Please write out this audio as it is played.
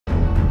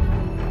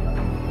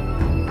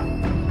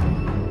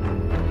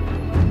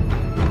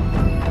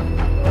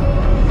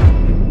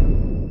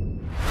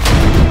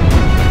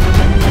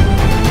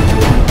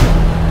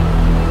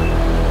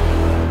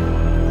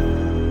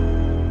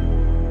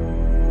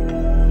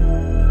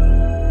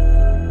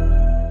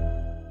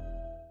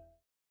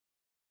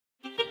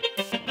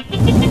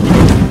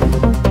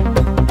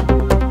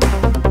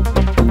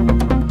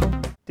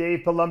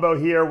Dave Palumbo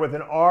here with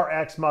an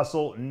RX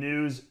Muscle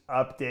news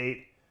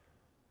update.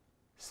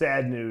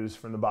 Sad news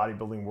from the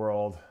bodybuilding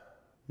world.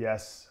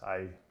 Yes,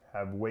 I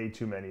have way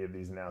too many of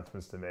these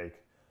announcements to make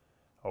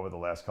over the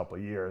last couple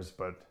of years,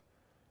 but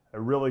a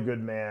really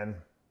good man,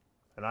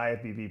 an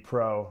IFBB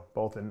Pro,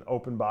 both in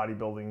open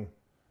bodybuilding,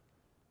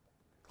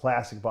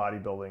 classic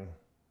bodybuilding,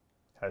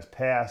 has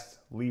passed.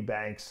 Lee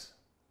Banks.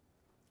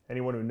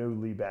 Anyone who knew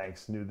Lee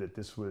Banks knew that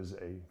this was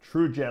a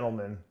true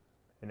gentleman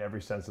in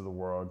every sense of the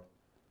word.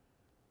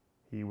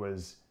 He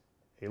was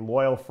a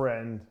loyal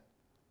friend.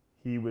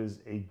 He was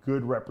a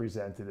good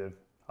representative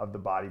of the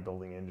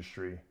bodybuilding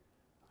industry.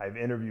 I've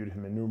interviewed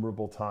him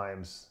innumerable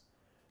times.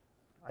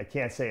 I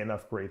can't say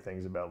enough great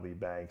things about Lee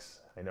Banks.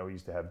 I know he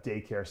used to have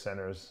daycare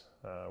centers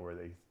where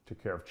they took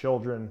care of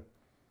children.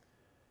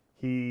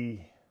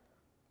 He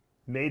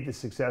made the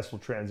successful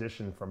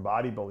transition from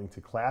bodybuilding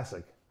to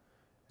classic,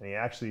 and he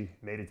actually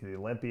made it to the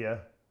Olympia.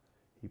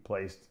 He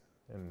placed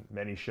in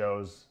many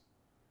shows.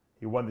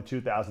 He won the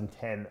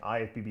 2010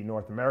 IFBB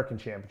North American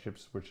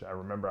Championships, which I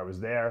remember I was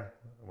there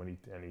when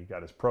he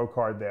got his pro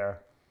card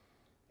there.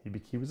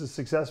 He was a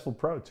successful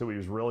pro too. He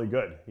was really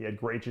good. He had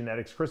great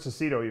genetics. Chris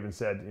Aceto even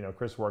said,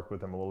 Chris worked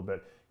with him a little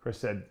bit. Chris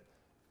said,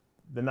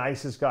 the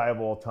nicest guy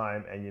of all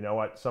time, and you know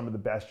what? Some of the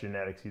best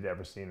genetics he'd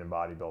ever seen in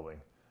bodybuilding.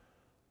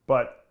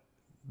 But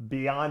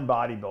beyond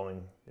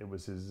bodybuilding, it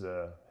was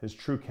his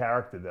true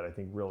character that I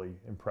think really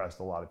impressed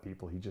a lot of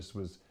people. He just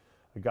was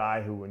a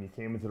guy who, when he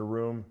came into the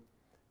room,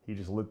 he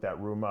just lit that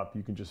room up.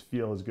 You can just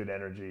feel his good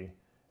energy.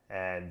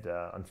 And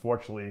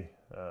unfortunately,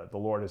 the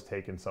Lord has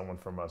taken someone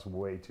from us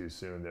way too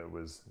soon that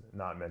was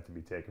not meant to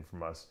be taken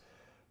from us.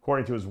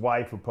 According to his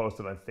wife, who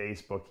posted on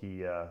Facebook,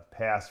 he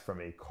passed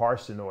from a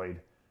carcinoid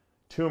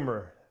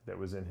tumor that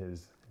was in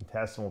his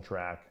intestinal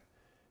tract.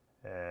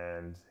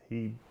 And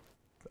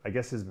I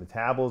guess his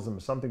metabolism,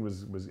 something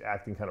was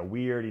acting kind of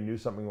weird. He knew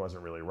something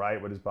wasn't really right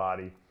with his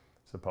body,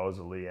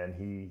 supposedly, and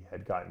he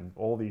had gotten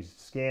all these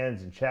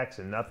scans and checks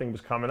and nothing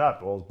was coming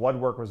up. Well, his blood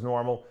work was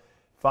normal.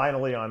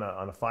 Finally, on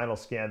a final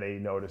scan, they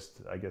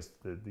noticed, I guess,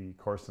 the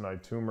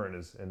carcinoid tumor in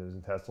his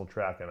intestinal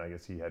tract, and I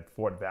guess he had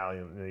fought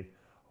valiantly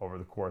over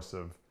the course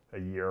of a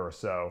year or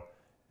so,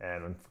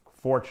 and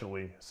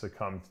unfortunately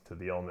succumbed to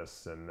the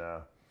illness. And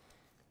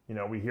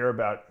we hear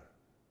about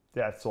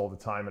deaths all the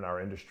time in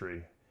our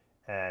industry,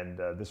 and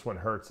this one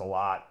hurts a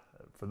lot.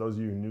 For those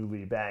of you who knew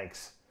Lee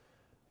Banks,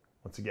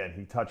 once again,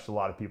 he touched a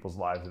lot of people's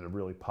lives in a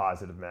really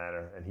positive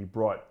manner, and he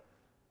brought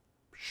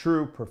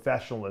true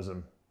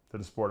professionalism to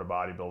the sport of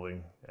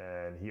bodybuilding,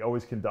 and he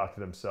always conducted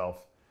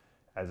himself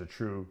as a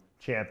true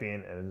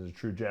champion and as a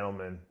true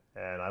gentleman.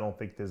 And I don't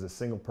think there's a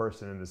single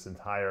person in this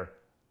entire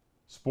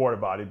sport of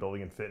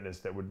bodybuilding and fitness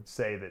that would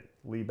say that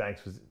Lee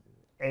Banks was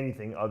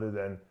anything other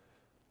than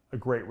a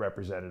great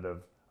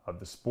representative of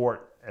the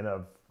sport and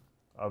of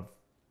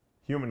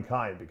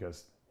humankind,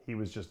 because he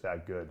was just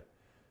that good.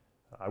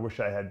 I wish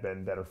I had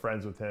been better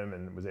friends with him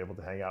and was able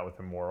to hang out with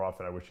him more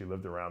often. I wish he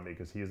lived around me,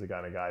 because he is the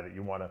kind of guy that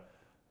you want to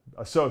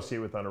associate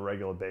with on a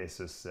regular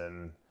basis.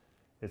 And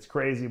it's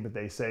crazy, but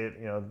they say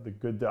it, the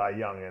good die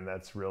young, and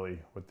that's really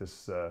what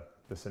this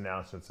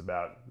announcement's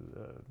about.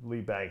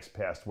 Lee Banks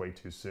passed way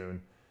too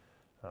soon.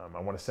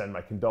 I want to send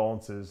my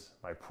condolences,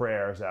 my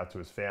prayers out to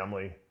his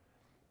family.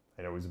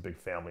 I know he's a big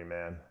family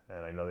man,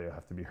 and I know they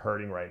have to be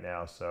hurting right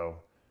now. So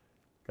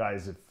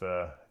guys, if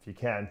you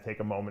can, take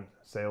a moment,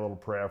 say a little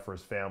prayer for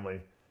his family,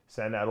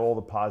 send out all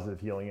the positive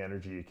healing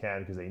energy you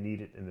can, because they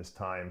need it in this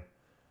time.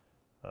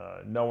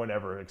 No one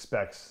ever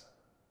expects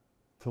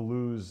to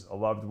lose a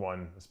loved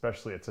one,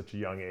 especially at such a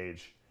young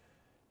age,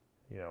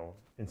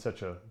 in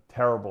such a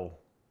terrible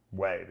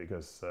way,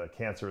 because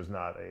cancer is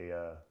not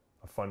a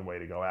fun way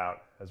to go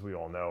out, as we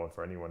all know.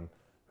 For anyone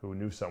who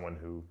knew someone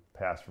who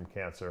passed from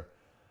cancer,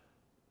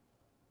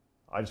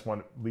 I just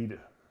want to lead it.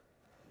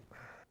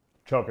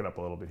 Choking up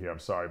a little bit here, I'm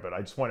sorry, but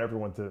I just want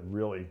everyone to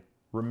really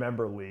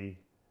remember Lee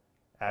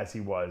as he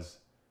was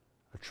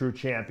a true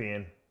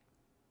champion,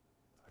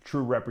 a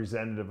true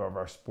representative of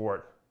our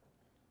sport,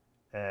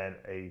 and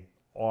an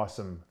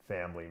awesome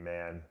family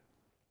man.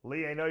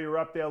 Lee, I know you're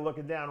up there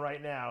looking down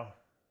right now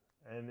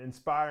and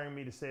inspiring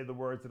me to say the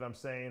words that I'm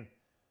saying.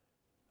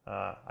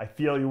 I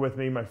feel you with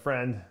me, my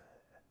friend.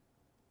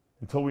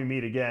 Until we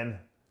meet again,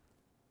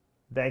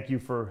 thank you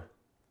for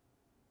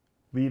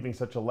leaving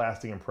such a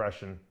lasting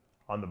impression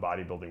on the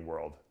bodybuilding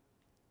world.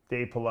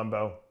 Dave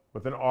Palumbo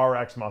with an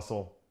RX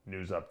Muscle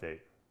news update.